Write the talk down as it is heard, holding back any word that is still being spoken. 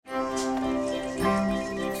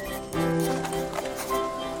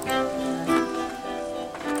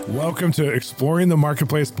Welcome to Exploring the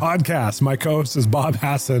Marketplace podcast. My co-host is Bob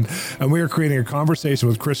Hasson, and we are creating a conversation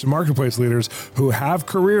with Christian marketplace leaders who have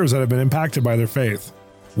careers that have been impacted by their faith.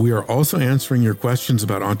 We are also answering your questions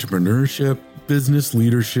about entrepreneurship, business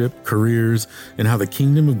leadership, careers, and how the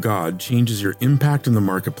kingdom of God changes your impact in the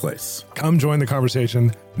marketplace. Come join the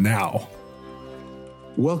conversation now.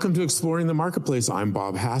 Welcome to Exploring the Marketplace. I'm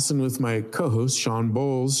Bob Hasson with my co-host, Shawn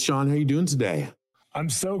Bolz. Shawn, how are you doing today? I'm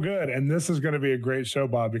so good. And this is going to be a great show,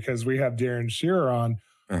 Bob, because we have Darren Shearer on,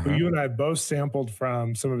 who you and I both sampled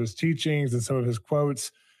from some of his teachings and some of his quotes.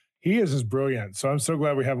 He is just brilliant. So I'm so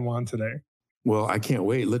glad we have him on today. Well, I can't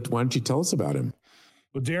wait. Why don't you tell us about him?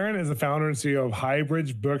 Well, Darren is the founder and CEO of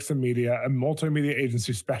Highbridge Books and Media, a multimedia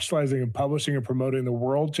agency specializing in publishing and promoting the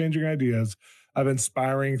world-changing ideas of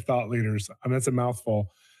inspiring thought leaders. I mean, that's a mouthful.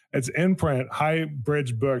 It's in print.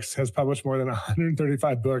 Highbridge Books has published more than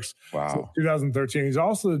 135 books since 2013. He's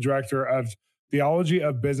also the director of Theology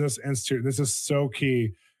of Business Institute. This is so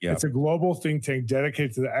key. Yep. It's a global think tank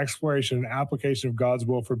dedicated to the exploration and application of God's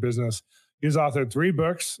will for business. He's authored 3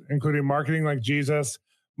 books, including Marketing Like Jesus,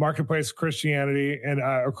 Marketplace Christianity, and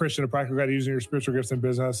A Christian, a Practical Guide to Using Your Spiritual Gifts in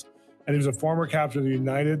Business. And he was a former captain of the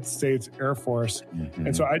United States Air Force.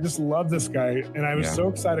 And so I just love this guy. And I was so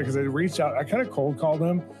excited because I reached out. I kind of cold called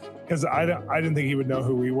him because I didn't think he would know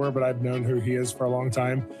who we were, but I've known who he is for a long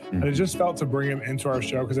time. And it just felt to bring him into our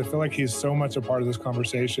show because I feel like he's so much a part of this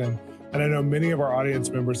conversation. And I know many of our audience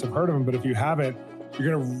members have heard of him, but if you haven't, you're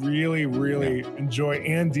going to really, really enjoy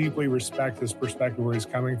and deeply respect this perspective where he's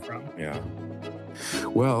coming from. Yeah.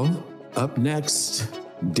 Well, up next,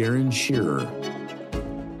 Darren Shearer.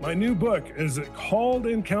 My new book is called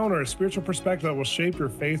Encounter, a spiritual perspective that will shape your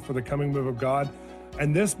faith for the coming move of God.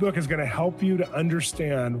 And this book is going to help you to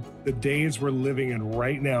understand the days we're living in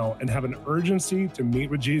right now and have an urgency to meet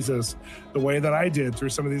with Jesus the way that I did through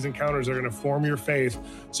some of these encounters that are going to form your faith.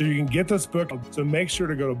 So you can get this book. So make sure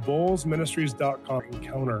to go to bolzministries.com.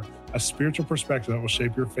 Encounter, a spiritual perspective that will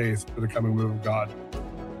shape your faith for the coming move of God.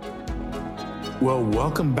 Well,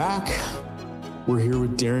 welcome back. We're here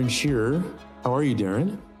with Darren Shearer. How are you,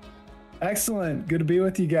 Darren? Excellent. Good to be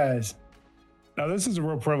with you guys. Now, this is a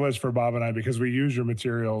real privilege for Bob and I because we use your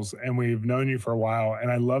materials and we've known you for a while.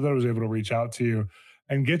 And I love that I was able to reach out to you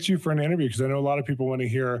and get you for an interview because I know a lot of people want to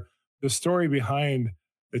hear the story behind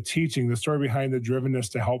the teaching, the story behind the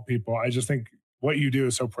drivenness to help people. I just think what you do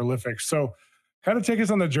is so prolific. So kind of take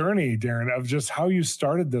us on the journey, Darren, of just how you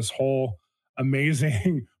started this whole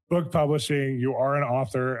amazing book publishing. You are an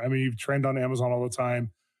author. I mean, you've trained on Amazon all the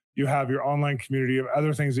time. You have your online community of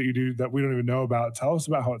other things that you do that we don't even know about. Tell us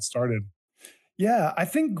about how it started. Yeah, I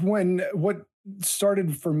think what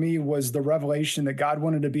started for me was the revelation that God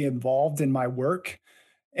wanted to be involved in my work.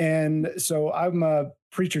 And so I'm a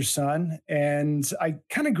preacher's son, and I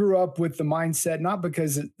kind of grew up with the mindset, not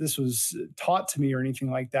because this was taught to me or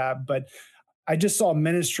anything like that, but I just saw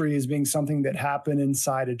ministry as being something that happened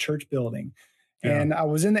inside a church building. And I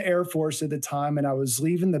was in the Air Force at the time, and I was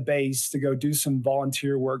leaving the base to go do some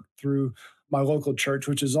volunteer work through my local church,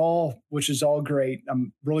 which is all great.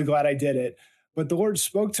 I'm really glad I did it. But the Lord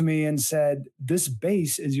spoke to me and said, this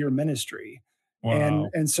base is your ministry. Wow.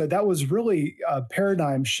 And so that was really a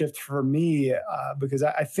paradigm shift for me because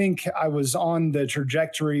I think I was on the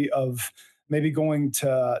trajectory of maybe going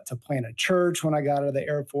to plant a church when I got out of the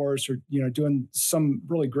Air Force or, doing some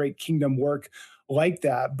really great kingdom work like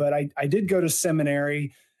that. But I did go to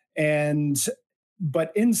seminary,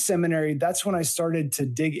 but in seminary, that's when I started to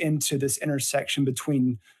dig into this intersection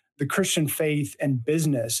between the Christian faith and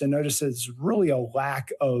business, and noticed there's really a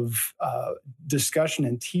lack of discussion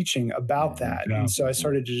and teaching about that. Yeah. And so I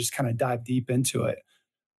started to just kind of dive deep into it.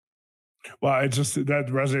 Well, that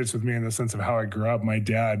resonates with me in the sense of how I grew up. My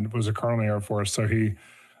dad was a colonel in the Air Force, so he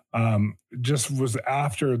just was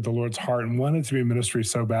after the Lord's heart and wanted to be in ministry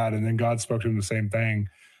so bad. And then God spoke to him the same thing.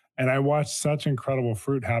 And I watched such incredible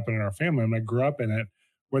fruit happen in our family. And I grew up in it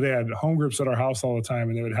where they had home groups at our house all the time.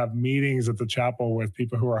 And they would have meetings at the chapel with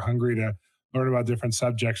people who are hungry to learn about different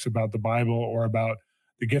subjects about the Bible or about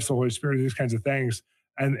the gifts of the Holy Spirit, these kinds of things.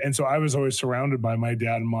 And so I was always surrounded by my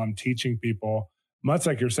dad and mom teaching people, much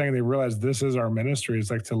like you're saying, they realized this is our ministry.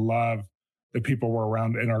 It's like to love the people we're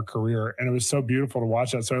around in our career. And it was so beautiful to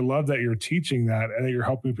watch that. So I love that you're teaching that and that you're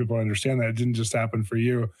helping people understand that it didn't just happen for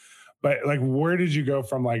you. But like, where did you go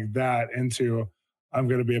from like that into, I'm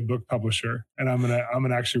going to be a book publisher and I'm going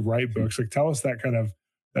to actually write books? Like, tell us that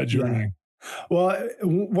journey. Yeah. Well,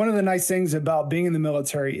 one of the nice things about being in the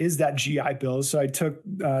military is that GI Bill. So I took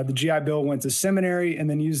the GI Bill, went to seminary, and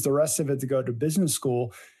then used the rest of it to go to business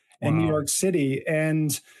school in New York City.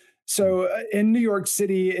 And So in New York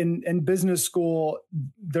City, in business school,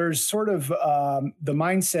 there's sort of the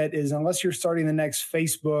mindset is unless you're starting the next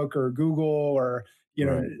Facebook or Google or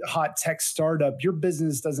Right. hot tech startup, your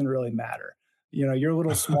business doesn't really matter. Your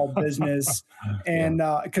little small business, and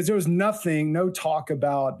because there was no talk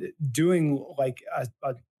about doing like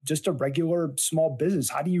just a regular small business.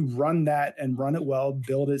 How do you run that and run it well,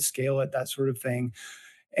 build it, scale it, that sort of thing.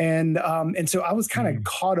 And so I was kind of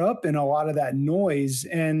caught up in a lot of that noise.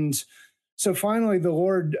 And so finally the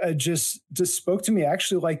Lord just spoke to me,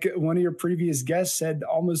 actually, like one of your previous guests said,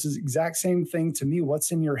 almost the exact same thing to me.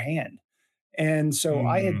 What's in your hand? And so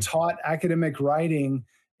I had taught academic writing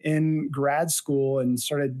in grad school and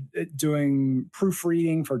started doing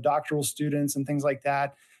proofreading for doctoral students and things like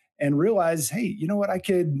that, and realized, hey, you know what? I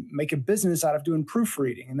could make a business out of doing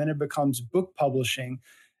proofreading. And then it becomes book publishing.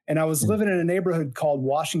 And I was living in a neighborhood called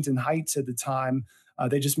Washington Heights at the time.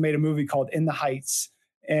 They just made a movie called In the Heights.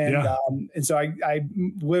 And so I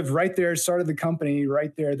lived right there, started the company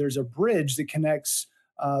right there. There's a bridge that connects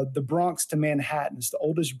the Bronx to Manhattan. It's the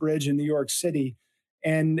oldest bridge in New York City.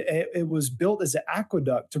 And it was built as an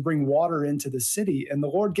aqueduct to bring water into the city. And the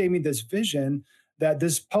Lord gave me this vision that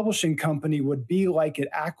this publishing company would be like an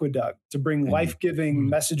aqueduct to bring life-giving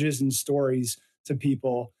messages and stories to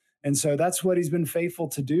people. And so that's what he's been faithful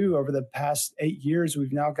to do over the past 8 years.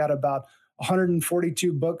 We've now got about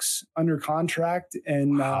 142 books under contract,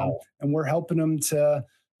 and we're helping them to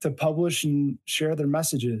publish and share their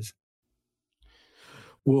messages.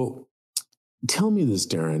 Well, tell me this,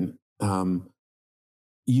 Darren.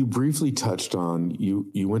 You briefly touched on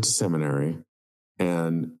you went to seminary,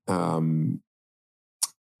 and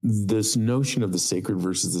this notion of the sacred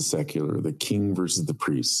versus the secular, the king versus the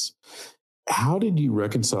priests. How did you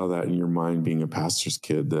reconcile that in your mind, being a pastor's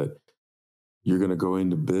kid, that you're going to go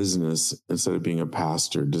into business instead of being a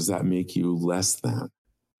pastor? Does that make you less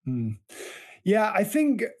than? Yeah, I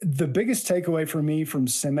think the biggest takeaway for me from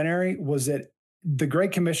seminary was that the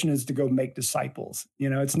Great Commission is to go make disciples.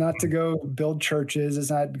 It's not to go build churches. It's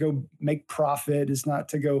not to go make profit. It's not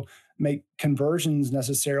to go make conversions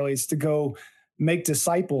necessarily. It's to go make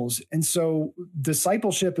disciples. And so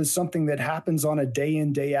discipleship is something that happens on a day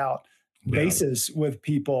in, day out basis with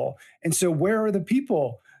people. And so where are the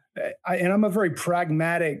people? And I'm a very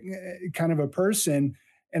pragmatic kind of a person.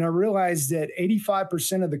 And I realized that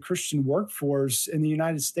 85% of the Christian workforce in the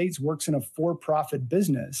United States works in a for-profit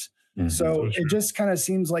business. So it just kind of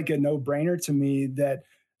seems like a no-brainer to me that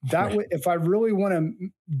if I really want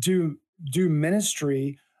to do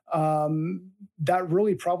ministry, that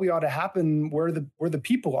really probably ought to happen where the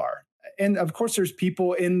people are. And of course, there's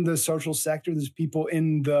people in the social sector. There's people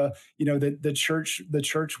in the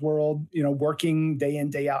church world, working day in,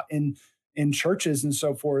 day out in churches and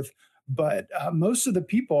so forth. But most of the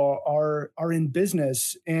people are in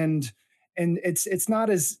business, and it's not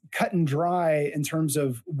as cut and dry in terms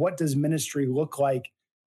of what does ministry look like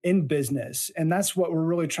in business. And that's what we're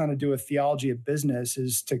really trying to do with Theology of Business,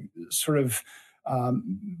 is to sort of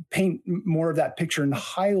paint more of that picture and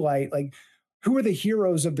highlight, like, who are the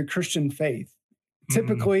heroes of the Christian faith?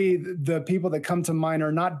 Typically, the people that come to mind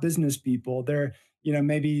are not business people. They're,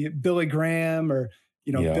 maybe Billy Graham or,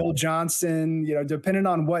 Bill Johnson, depending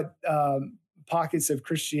on what pockets of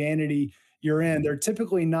Christianity you're in. They're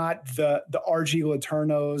typically not the R.G.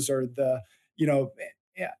 Letourneaus or the,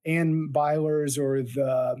 Ann Bylers or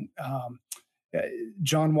the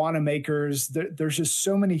John Wanamakers. There's just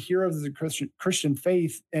so many heroes of the Christian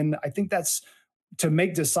faith. And I think that's, to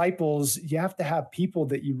make disciples, you have to have people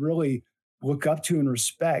that you really look up to and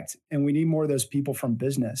respect. And we need more of those people from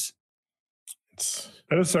business.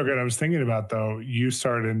 That is so good. I was thinking about, though, you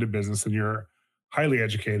started into business and you're highly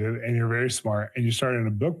educated and you're very smart, and you started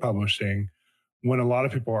into book publishing when a lot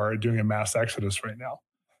of people are doing a mass exodus right now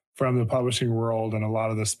from the publishing world and a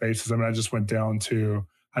lot of the spaces. I mean, I just went down to,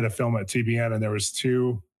 I had a film at TBN, and there was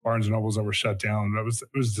 2 Barnes and Nobles that were shut down.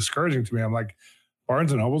 It was discouraging to me. I'm like,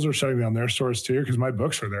 Barnes and Nobles are shutting down their stores too, because my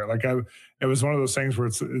books are there. Like, it was one of those things where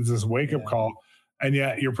it's this wake up call, and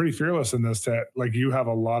yet you're pretty fearless in this. Like, you have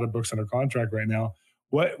a lot of books under contract right now.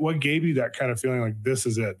 What gave you that kind of feeling like this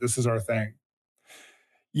is it? This is our thing.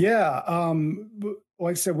 Yeah.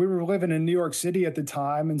 Like I said, we were living in New York City at the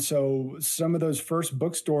time. And so some of those first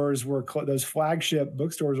bookstores were, those flagship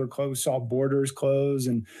bookstores were closed, saw Borders close.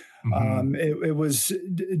 And it was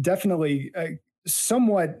definitely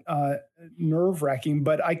somewhat nerve-wracking,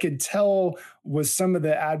 but I could tell with some of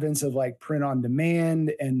the advents of like print on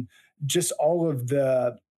demand and just all of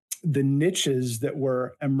the niches that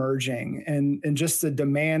were emerging, and just the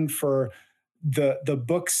demand for the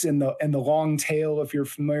books and the long tail. If you're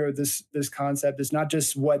familiar with this concept, it's not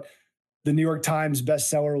just what the New York Times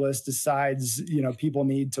bestseller list decides, people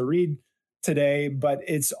need to read today, but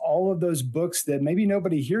it's all of those books that maybe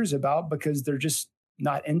nobody hears about because they're just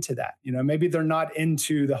not into that. Maybe they're not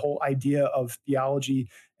into the whole idea of theology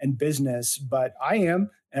and business, but I am,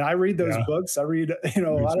 and I read those books. I read, a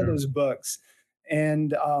lot of those books.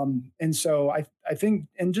 And so I think,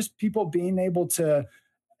 and just people being able to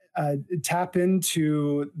tap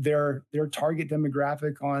into their target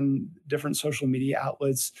demographic on different social media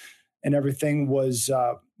outlets and everything was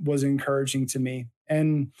encouraging to me.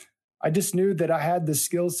 And I just knew that I had the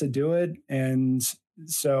skills to do it. And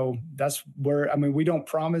so that's where, we don't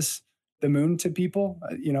promise the moon to people.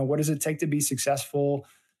 What does it take to be successful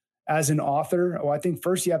as an author? Well, I think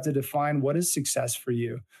first you have to define what is success for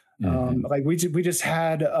you. Like we just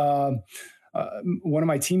had one of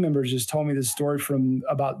my team members just told me this story from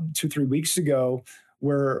about 2-3 weeks ago,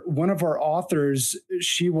 where one of our authors,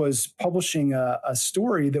 she was publishing a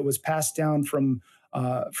story that was passed down from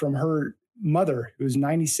her mother, who was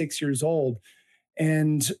 96 years old.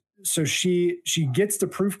 And so she gets the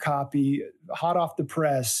proof copy hot off the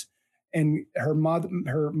press, and her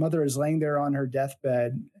mother is laying there on her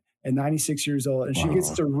deathbed at 96 years old. And she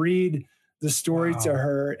gets to read the story to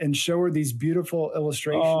her and show her these beautiful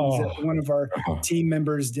illustrations that one of our team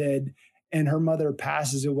members did. And her mother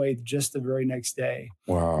passes away just the very next day.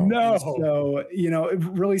 Wow. No. And so,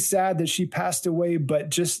 really sad that she passed away, but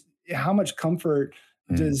just how much comfort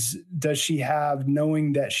does she have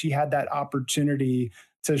knowing that she had that opportunity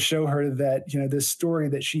to show her that, this story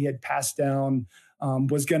that she had passed down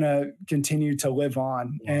was going to continue to live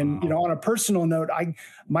on. Wow. And, on a personal note,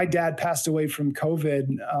 my dad passed away from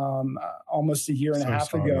COVID almost a year and a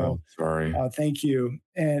half ago. Sorry. Thank you.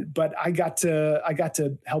 But I got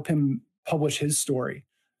to help him publish his story.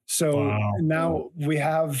 So now we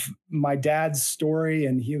have my dad's story,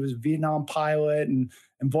 and he was a Vietnam pilot and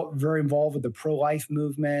very involved with the pro-life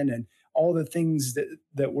movement and all the things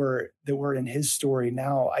that were in his story.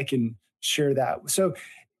 Now I can share that. So,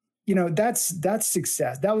 that's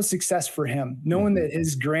success. That was success for him, knowing that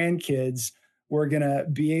his grandkids were going to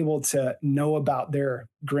be able to know about their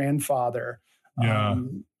grandfather. Yeah.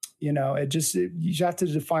 You have to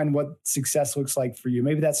define what success looks like for you.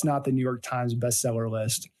 Maybe that's not the New York Times bestseller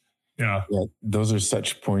list. Yeah. Those are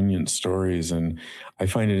such poignant stories. And I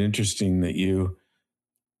find it interesting that you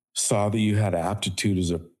saw that you had aptitude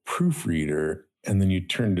as a proofreader, and then you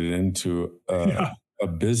turned it into a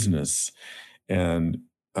business. And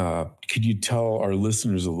could you tell our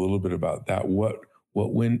listeners a little bit about that? What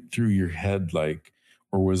went through your head,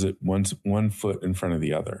 or was it one foot in front of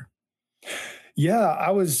the other? Yeah, I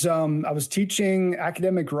was teaching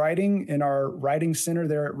academic writing in our writing center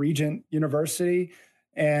there at Regent University,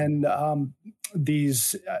 and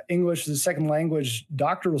these English as a second language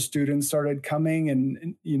doctoral students started coming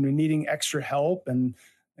and needing extra help, and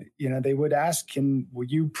they would ask, will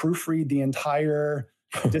you proofread the entire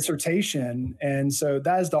dissertation? And so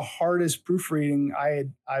that is the hardest proofreading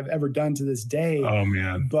I've ever done to this day. Oh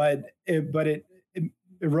man! But it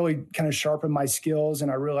really kind of sharpened my skills, and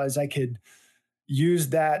I realized I could use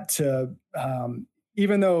that to,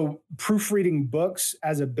 even though proofreading books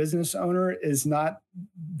as a business owner is not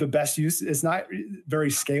the best use, it's not very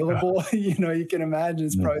scalable. You can imagine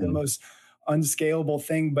it's probably the most unscalable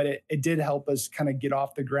thing, but it did help us kind of get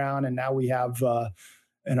off the ground. And now we have, a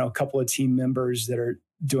couple of team members that are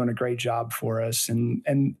doing a great job for us.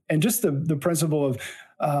 And just the principle of,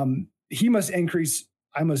 he must increase,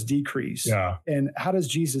 I must decrease. Yeah. And how does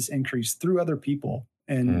Jesus increase? Through other people.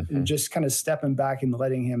 And just kind of stepping back and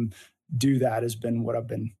letting him do that has been what I've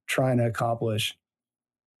been trying to accomplish.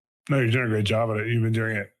 No, you're doing a great job at it. You've been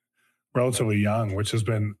doing it relatively young, which has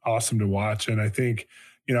been awesome to watch. And I think,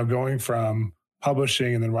 going from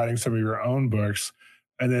publishing and then writing some of your own books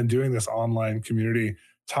and then doing this online community,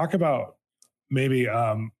 talk about maybe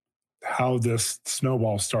how this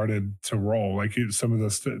snowball started to roll, like some of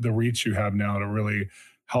the reach you have now to really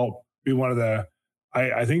help be one of the,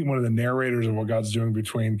 I think one of the narrators of what God's doing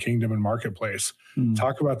between kingdom and marketplace.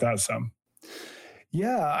 Talk about that some.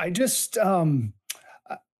 Yeah, I just,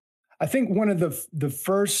 I think one of the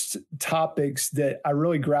first topics that I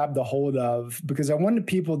really grabbed the hold of, because I wanted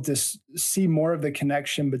people to see more of the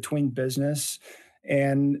connection between business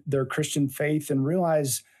and their Christian faith and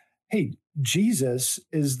realize, hey, Jesus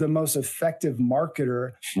is the most effective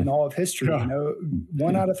marketer in all of history. Yeah.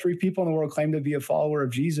 1 out of 3 people in the world claim to be a follower of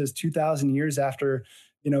Jesus 2,000 years after,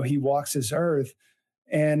 he walks this earth.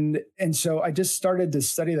 And so I just started to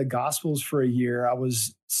study the Gospels for a year. I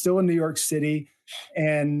was still in New York City,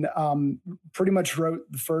 and pretty much wrote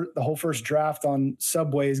the whole first draft on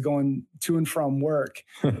subways going to and from work,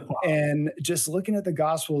 and just looking at the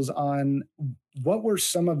Gospels on what were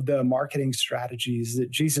some of the marketing strategies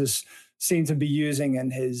that Jesus seemed to be using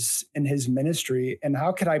in his ministry, and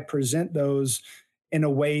how could I present those in a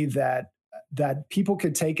way that people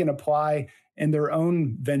could take and apply in their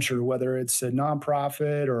own venture, whether it's a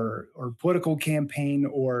nonprofit or political campaign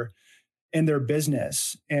or in their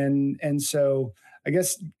business. And so I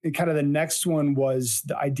guess kind of the next one was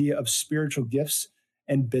the idea of spiritual gifts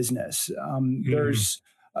and business. There's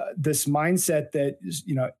this mindset that,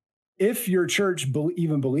 if your church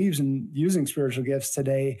even believes in using spiritual gifts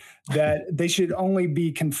today, that they should only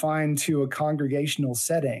be confined to a congregational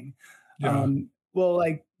setting. Yeah. Well,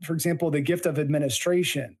 like, for example, the gift of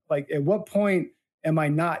administration, like at what point am I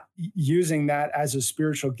not using that as a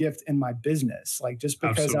spiritual gift in my business? Like, just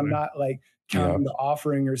because Absolutely. I'm not like counting the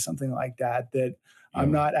offering or something like that,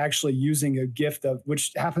 I'm not actually using a gift of,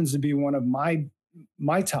 which happens to be one of my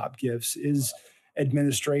top gifts, is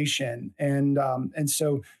administration. And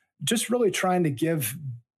so just really trying to give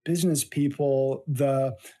business people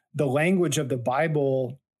the language of the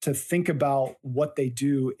Bible to think about what they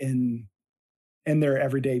do in their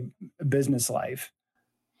everyday business life.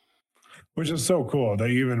 Which is so cool that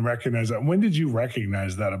you even recognize that. When did you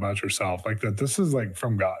recognize that about yourself? Like that this is like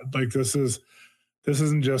from God. Like this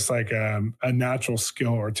isn't just like a natural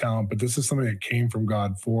skill or talent, but this is something that came from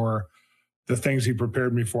God for the things he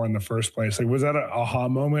prepared me for in the first place. Like, was that an aha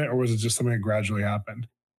moment, or was it just something that gradually happened?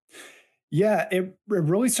 Yeah, it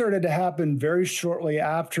really started to happen very shortly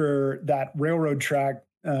after that railroad track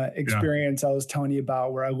experience I was telling you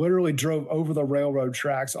about, where I literally drove over the railroad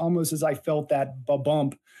tracks. Almost as I felt that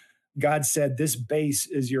bump, God said, "This base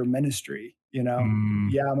is your ministry." Yeah,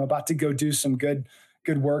 I'm about to go do some good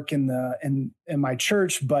work in my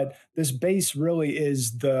church, but this base really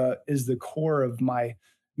is the core of my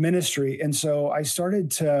ministry. And so I started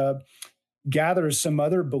to gather some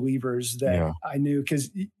other believers that I knew, because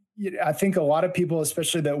I think a lot of people,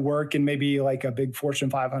 especially that work in maybe like a big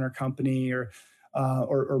Fortune 500 company or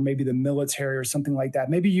maybe the military or something like that,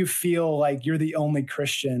 maybe you feel like you're the only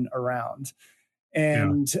Christian around.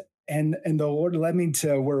 And the Lord led me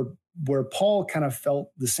to where Paul kind of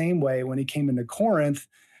felt the same way when he came into Corinth,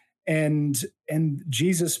 and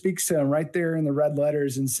Jesus speaks to him right there in the red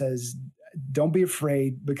letters and says, "Don't be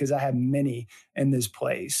afraid, because I have many in this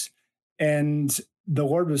place." And the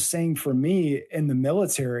Lord was saying for me in the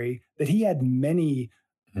military that he had many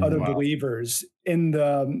other believers and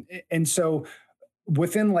so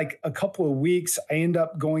within like a couple of weeks, I end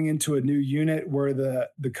up going into a new unit where the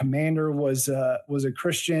commander was a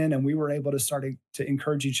Christian, and we were able to start to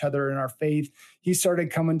encourage each other in our faith. He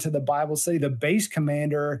started coming to the Bible study. The base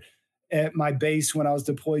commander at my base when I was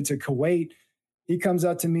deployed to Kuwait, he comes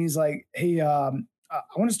up to me. He's like, "Hey, I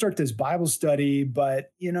want to start this Bible study,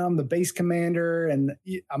 but I'm the base commander, and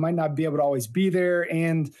I might not be able to always be there,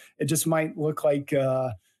 and it just might look like."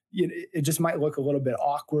 It just might look a little bit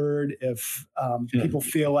awkward if people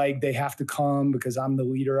feel like they have to come because I'm the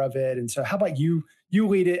leader of it. And so, how about you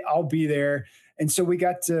lead it? I'll be there. And so we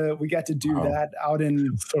got to do that out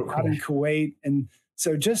in Kuwait. And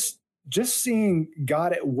so just seeing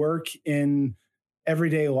God at work in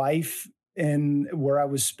everyday life, and where I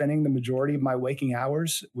was spending the majority of my waking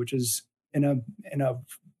hours, which is in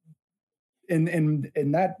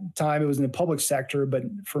that time, it was in the public sector, but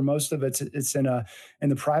for most of it's in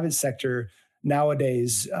the private sector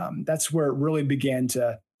nowadays. That's where it really began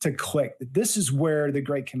to click. This is where the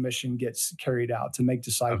Great Commission gets carried out, to make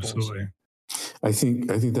disciples. Absolutely. I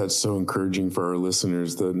think that's so encouraging for our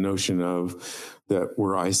listeners, the notion of that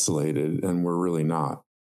we're isolated and we're really not.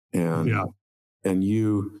 And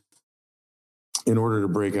you, in order to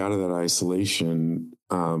break out of that isolation,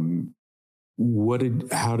 how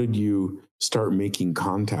did you start making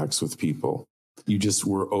contacts with people? You just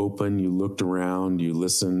were open, you looked around, you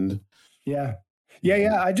listened. Yeah.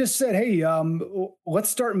 I just said, "Hey, let's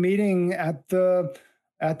start meeting at the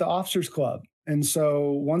officers club." And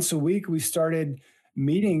so once a week we started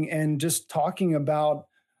meeting and just talking about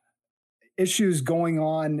issues going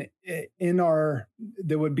on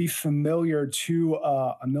that would be familiar to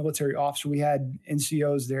a military officer. We had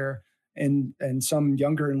NCOs there and some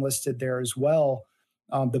younger enlisted there as well.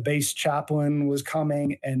 The base chaplain was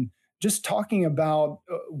coming, and just talking about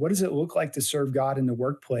what does it look like to serve God in the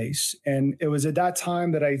workplace. And it was at that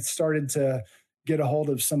time that I started to get a hold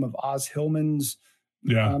of some of Oz Hillman's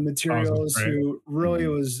materials, who really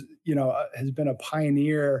was, has been a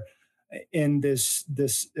pioneer in this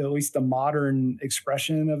at least the modern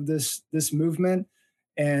expression of this movement.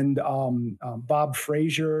 And Bob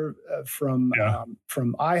Frazier from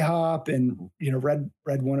IHOP, and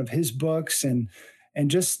read one of his books, and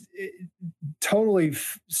just totally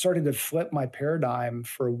started to flip my paradigm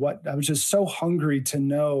for what I was just so hungry to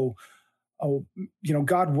know. Oh,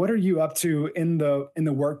 God, what are you up to in the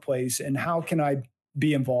workplace, and how can I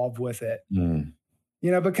be involved with it?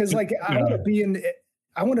 Because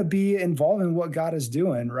I want to be involved in what God is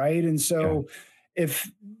doing, right? And so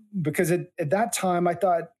because at that time I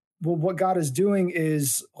thought, well, what God is doing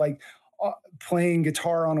is playing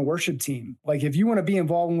guitar on a worship team. Like, if you want to be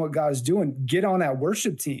involved in what God is doing, get on that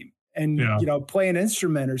worship team and play an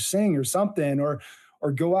instrument or sing or something, or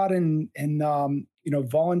go out and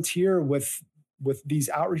volunteer with these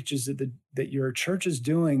outreaches that your church is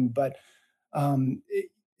doing. But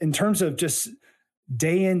in terms of just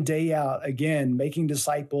day in, day out, again, making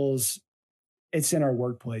disciples, it's in our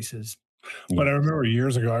workplaces. But I remember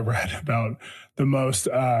years ago, I read about the most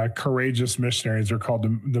courageous missionaries. They're called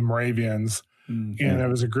the Moravians. Mm-hmm. And it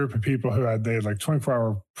was a group of people who had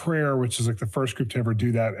 24-hour prayer, which is the first group to ever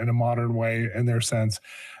do that in a modern way in their sense.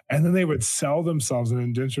 And then they would sell themselves an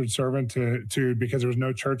indentured servant to because there was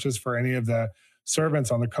no churches for any of the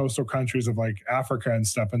servants on the coastal countries of Africa and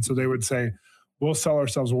stuff. And so they would say, we'll sell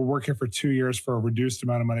ourselves. We'll work here for 2 years for a reduced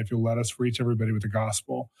amount of money if you'll let us reach everybody with the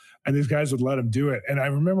gospel. And these guys would let them do it. And I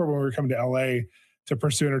remember when we were coming to LA to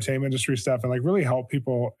pursue entertainment industry stuff and really help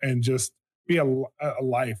people and just be a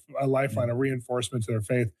lifeline, a reinforcement to their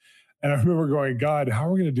faith. And I remember going, God, how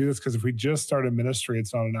are we going to do this? Because if we just started ministry,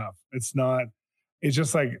 it's not enough. It's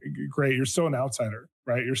just great. You're still an outsider,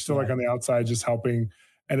 right? You're still on the outside, just helping.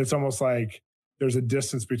 And it's almost like there's a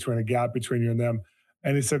distance a gap between you and them.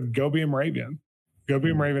 And he said, go be a Moravian. Go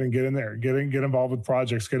be a Moravian and get in there, get involved with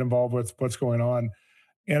projects, get involved with what's going on.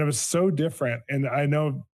 And it was so different. And I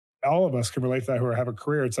know all of us can relate to that who have a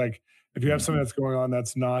career. It's if you have something that's going on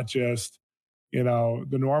that's not just, the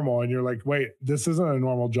normal, and you're wait, this isn't a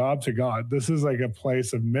normal job to God. This is a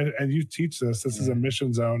place of, and you teach this is a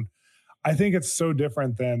mission zone. I think it's so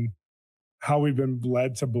different than how we've been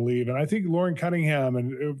led to believe. And I think Lauren Cunningham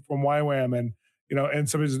and from YWAM and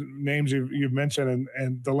some of his names you've mentioned,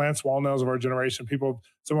 and the Lance Wallnells of our generation,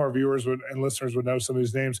 some of our viewers and listeners would know some of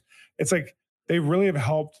these names. It's they really have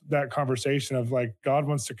helped that conversation of God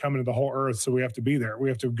wants to come into the whole earth, so we have to be there. We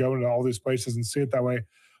have to go into all these places and see it that way.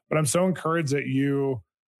 But I'm so encouraged that you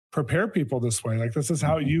prepare people this way. This is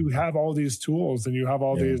how you have all these tools, and you have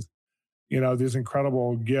all these, these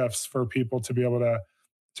incredible gifts for people to be able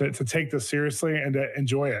to take this seriously and to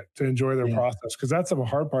enjoy it, to enjoy their process. Because that's the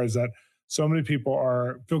hard part, is that so many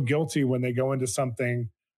people feel guilty when they go into something,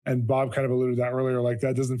 and Bob kind of alluded to that earlier,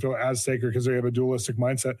 that doesn't feel as sacred because they have a dualistic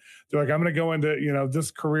mindset. They're I'm going to go into,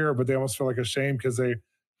 this career, but they almost feel ashamed because they're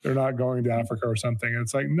not going to Africa or something. And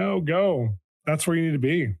it's no, go. That's where you need to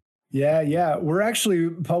be. Yeah. We're actually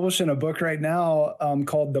publishing a book right now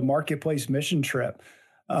called The Marketplace Mission Trip.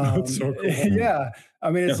 That's so cool. Yeah.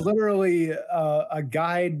 I mean, it's literally a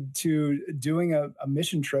guide to doing a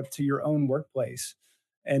mission trip to your own workplace,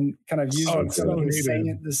 and kind of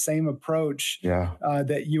using the same approach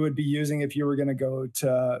that you would be using if you were going to go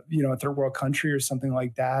to, a third world country or something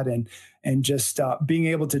like that. And just being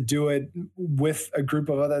able to do it with a group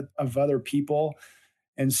of other people.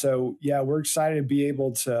 And so, we're excited to be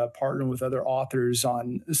able to partner with other authors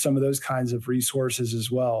on some of those kinds of resources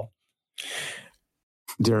as well.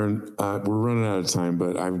 Darren, we're running out of time,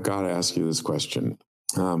 but I've got to ask you this question.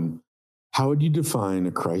 How would you define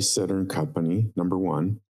a Christ-centered company, number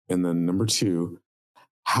one? And then number two,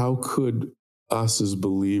 how could us as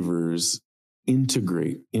believers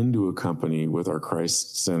integrate into a company with our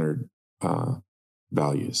Christ-centered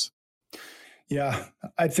values? Yeah,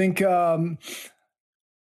 I think a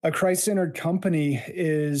Christ-centered company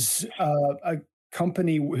is a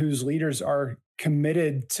company whose leaders are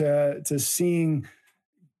committed to seeing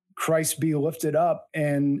Christ be lifted up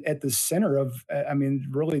and at the center of,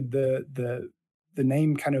 really the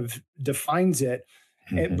name kind of defines it.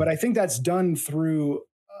 Mm-hmm. But I think that's done through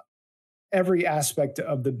every aspect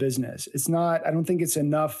of the business. It's not, I don't think it's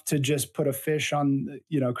enough to just put a fish on,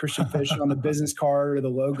 Christian fish on the business card or the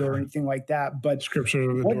logo or anything like that. But scripture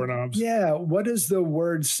of the doorknobs. Yeah. What does the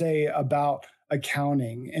word say about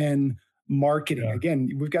accounting and marketing? Again,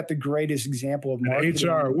 we've got the greatest example of marketing.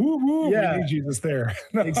 HR, woo, we need Jesus there.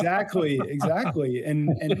 Exactly. And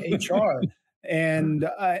HR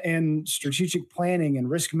and strategic planning and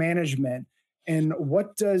risk management. And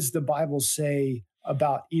what does the Bible say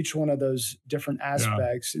about each one of those different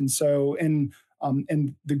aspects? And so in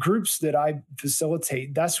the groups that I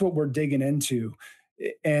facilitate, that's what we're digging into,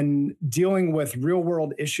 and dealing with real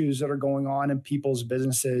world issues that are going on in people's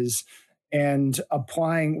businesses and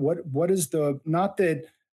applying what is not that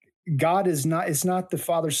God is not, it's not the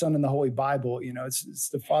Father, Son, and the Holy Bible, it's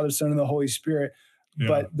the Father, Son, and the Holy Spirit. Yeah.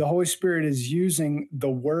 But the Holy Spirit is using the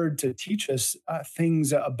word to teach us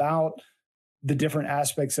things about the different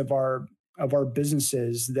aspects of our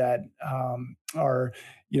businesses that are,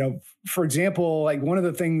 for example, like one of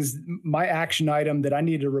the things, my action item that I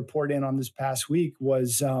needed to report in on this past week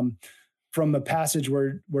was from a passage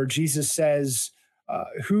where Jesus says,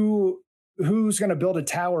 who's going to build a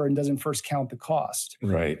tower and doesn't first count the cost?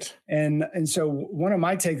 Right. And so one of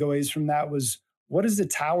my takeaways from that was, what is the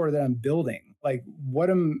tower that I'm building? Like what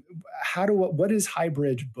is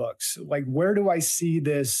Highbridge Books? Like, where do I see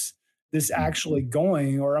this actually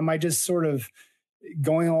going? Or am I just sort of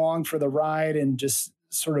going along for the ride and just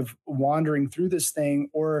sort of wandering through this thing?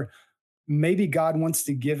 Or maybe God wants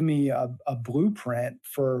to give me a blueprint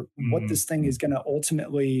for what this thing is going to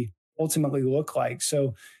ultimately look like.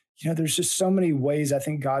 So, there's just so many ways I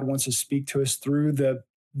think God wants to speak to us through the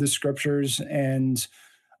scriptures. And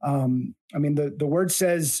the word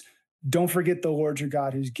says, don't forget the Lord your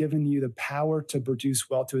God, who's given you the power to produce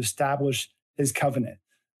wealth, to establish his covenant.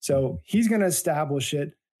 So he's going to establish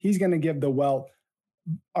it. He's going to give the wealth.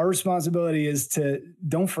 Our responsibility is to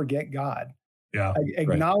don't forget God. Yeah.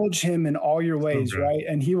 Acknowledge him in all your ways, right?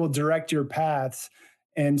 And he will direct your paths.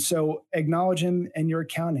 And so acknowledge him in your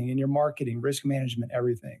accounting, in your marketing, risk management,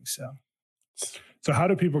 everything. So how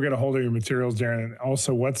do people get a hold of your materials, Darren? And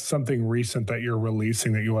also, what's something recent that you're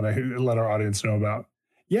releasing that you want to let our audience know about?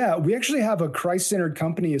 Yeah, we actually have a Christ-centered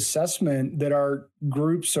company assessment that our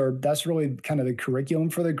groups that's really kind of the curriculum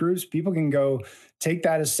for the groups. People can go take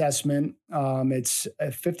that assessment. It's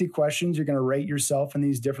 50 questions. You're going to rate yourself in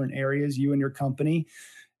these different areas, you and your company.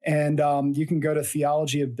 And you can go to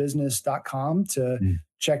theologyofbusiness.com to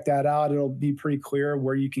check that out. It'll be pretty clear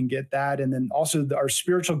where you can get that. And then also our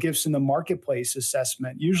spiritual gifts in the marketplace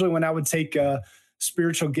assessment. Usually when I would take a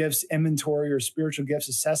spiritual gifts inventory or spiritual gifts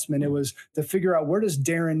assessment, it was to figure out, where does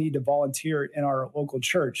Darren need to volunteer in our local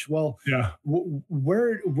church? Well, yeah.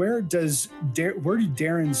 Where do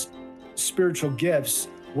Darren's spiritual gifts,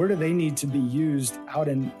 where do they need to be used out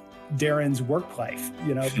in Darren's work life?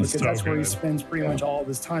 Because that's where he spends pretty much all of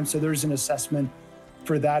his time. So there's an assessment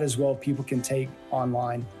for that as well, people can take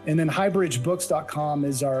online. And then highbridgebooks.com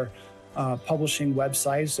is our publishing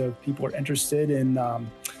website. So if people are interested in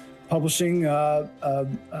publishing a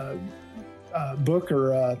book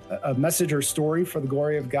or a message or story for the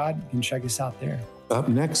glory of God, you can check us out there. Up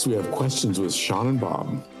next, we have questions with Shawn and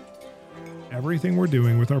Bob. Everything we're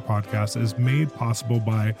doing with our podcast is made possible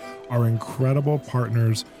by our incredible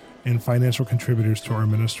partners and financial contributors to our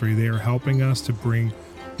ministry. They are helping us to bring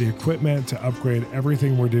the equipment, to upgrade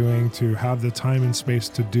everything we're doing, to have the time and space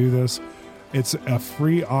to do this. It's a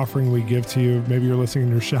free offering we give to you. Maybe you're listening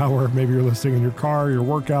in your shower. Maybe you're listening in your car, your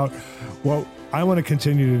workout. Well, I want to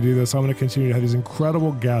continue to do this. I want to continue to have these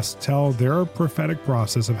incredible guests tell their prophetic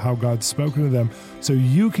process of how God's spoken to them, so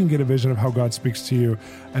you can get a vision of how God speaks to you.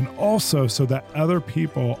 And also so that other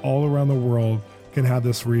people all around the world can have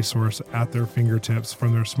this resource at their fingertips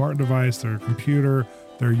from their smart device, their computer,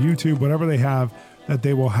 their YouTube, whatever they have, that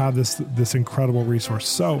they will have this incredible resource.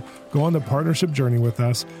 So go on the partnership journey with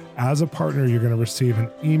us. As a partner, you're going to receive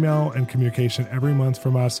an email and communication every month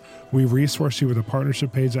from us. We resource you with a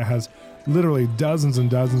partnership page that has literally dozens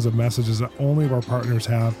and dozens of messages that only of our partners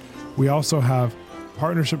have. We also have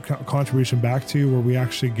partnership contribution back to you, where we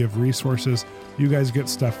actually give resources. You guys get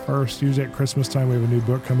stuff first. Usually at Christmas time, we have a new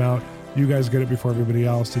book come out. You guys get it before everybody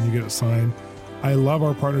else, and you get it signed. I love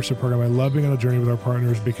our partnership program. I love being on a journey with our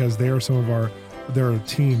partners because they are they're a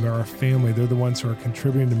team, they're our family. They're the ones who are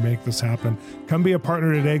contributing to make this happen. Come be a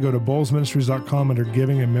partner today. Go to bolzministries.com under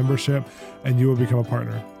giving and membership, and you will become a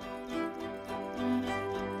partner.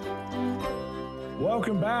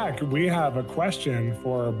 Welcome back. We have a question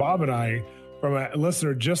for Bob and I from a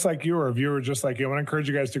listener just like you, or a viewer just like you. I want to encourage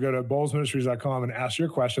you guys to go to bolzministries.com and ask your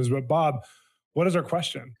questions. But Bob, what is our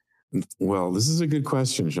question? Well, this is a good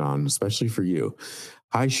question, Shawn, especially for you.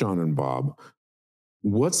 Hi, Shawn and Bob.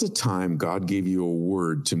 What's a time God gave you a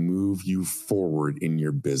word to move you forward in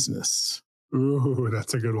your business? Ooh,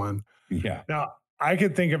 that's a good one. Yeah. Now, I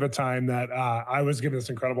could think of a time that I was given this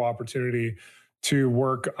incredible opportunity to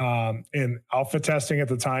work in alpha testing at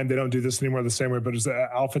the time. They don't do this anymore the same way, but it's an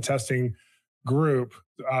alpha testing group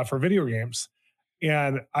for video games.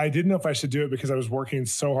 And I didn't know if I should do it because I was working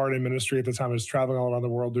so hard in ministry at the time. I was traveling all around the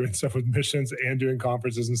world doing stuff with missions and doing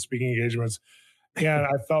conferences and speaking engagements. And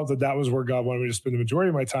I felt that was where God wanted me to spend the majority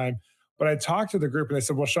of my time. But I talked to the group and they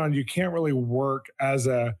said, well, Shawn, you can't really work as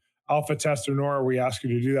a alpha test or nor are we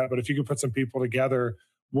asking you to do that. But if you could put some people together,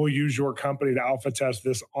 we'll use your company to alpha test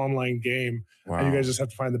this online game. Wow. And you guys just have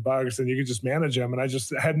to find the bugs and you can just manage them. And I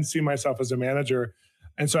just hadn't seen myself as a manager.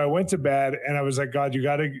 And so I went to bed and I was like, God, you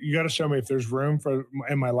gotta show me if there's room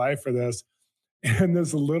in my life for this. And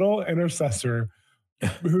this little intercessor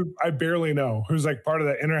who I barely know, who's like part of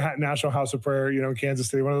the International House of Prayer, in Kansas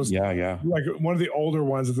City, one of those, like one of the older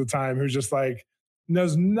ones at the time, who's just like,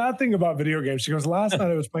 knows nothing about video games. She goes, last night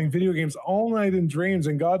I was playing video games all night in dreams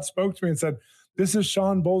and God spoke to me and said, this is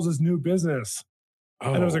Shawn Bolz's new business.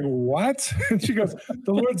 Oh. And I was like, what? And she goes,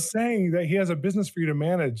 the Lord's saying that he has a business for you to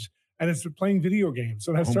manage and it's playing video games.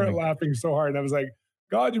 And I started laughing so hard. And I was like,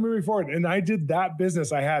 God, you're moving forward. And I did that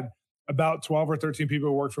business. I had about 12 or 13 people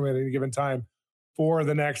who worked for me at any given time for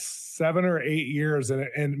the next 7 or 8 years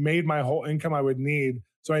and made my whole income I would need.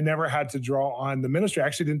 So I never had to draw on the ministry. I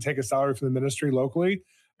actually didn't take a salary from the ministry locally.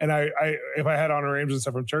 And I if I had honorariums and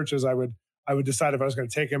stuff from churches, I would decide if I was going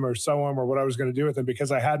to take him or sow him or what I was going to do with him,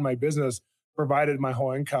 because I had my business provided my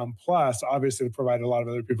whole income, plus obviously it provided a lot of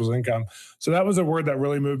other people's income. So that was a word that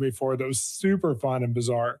really moved me forward. That was super fun and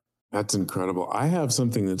bizarre. That's incredible. I have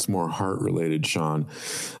something that's more heart related, Shawn.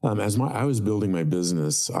 I was building my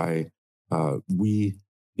business, my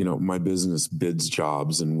business bids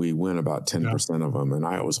jobs and we win about 10% of them. And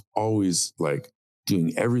I was always like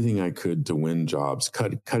doing everything I could to win jobs,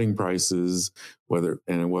 cutting prices, and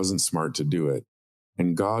it wasn't smart to do it.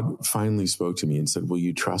 And God finally spoke to me and said, will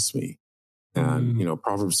you trust me? And,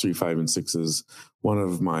 Proverbs 3, 5, and 6 is one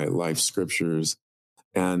of my life scriptures.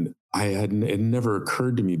 And it never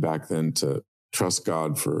occurred to me back then to trust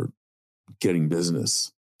God for getting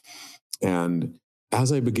business. And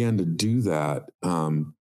as I began to do that,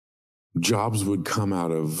 jobs would come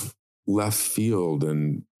out of left field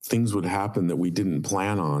and things would happen that we didn't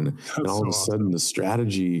plan on. And all of a sudden the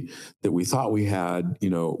strategy that we thought we had,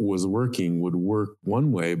 was working would work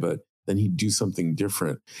one way, but then he'd do something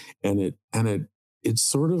different. And it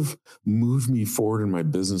sort of moved me forward in my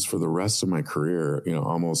business for the rest of my career,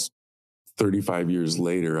 almost 35 years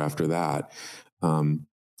later after that.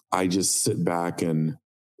 I just sit back and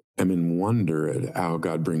am in wonder at how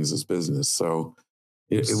God brings this business. So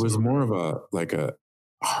it was more of a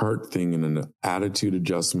heart thing and an attitude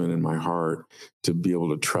adjustment in my heart to be able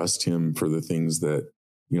to trust him for the things that,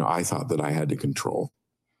 I thought that I had to control.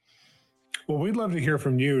 Well, we'd love to hear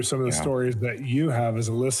from you some of the stories that you have as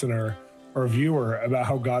a listener or viewer about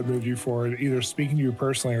how God moved you forward, either speaking to you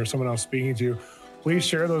personally or someone else speaking to you. Please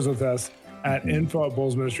share those with us at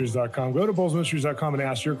info@bolzministries.com. Go to bolzministries.com and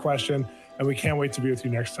ask your question, and we can't wait to be with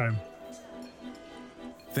you next time.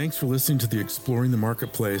 Thanks for listening to the Exploring the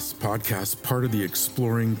Marketplace podcast, part of the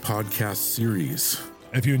Exploring podcast series.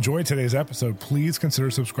 If you enjoyed today's episode, please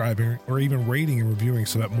consider subscribing or even rating and reviewing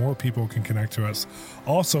so that more people can connect to us.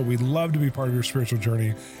 Also, we'd love to be part of your spiritual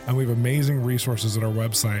journey, and we have amazing resources at our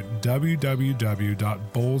website,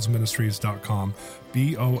 www.bolzministries.com,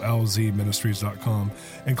 BOLZ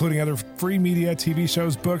including other free media, TV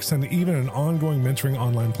shows, books, and even an ongoing mentoring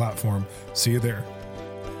online platform. See you there.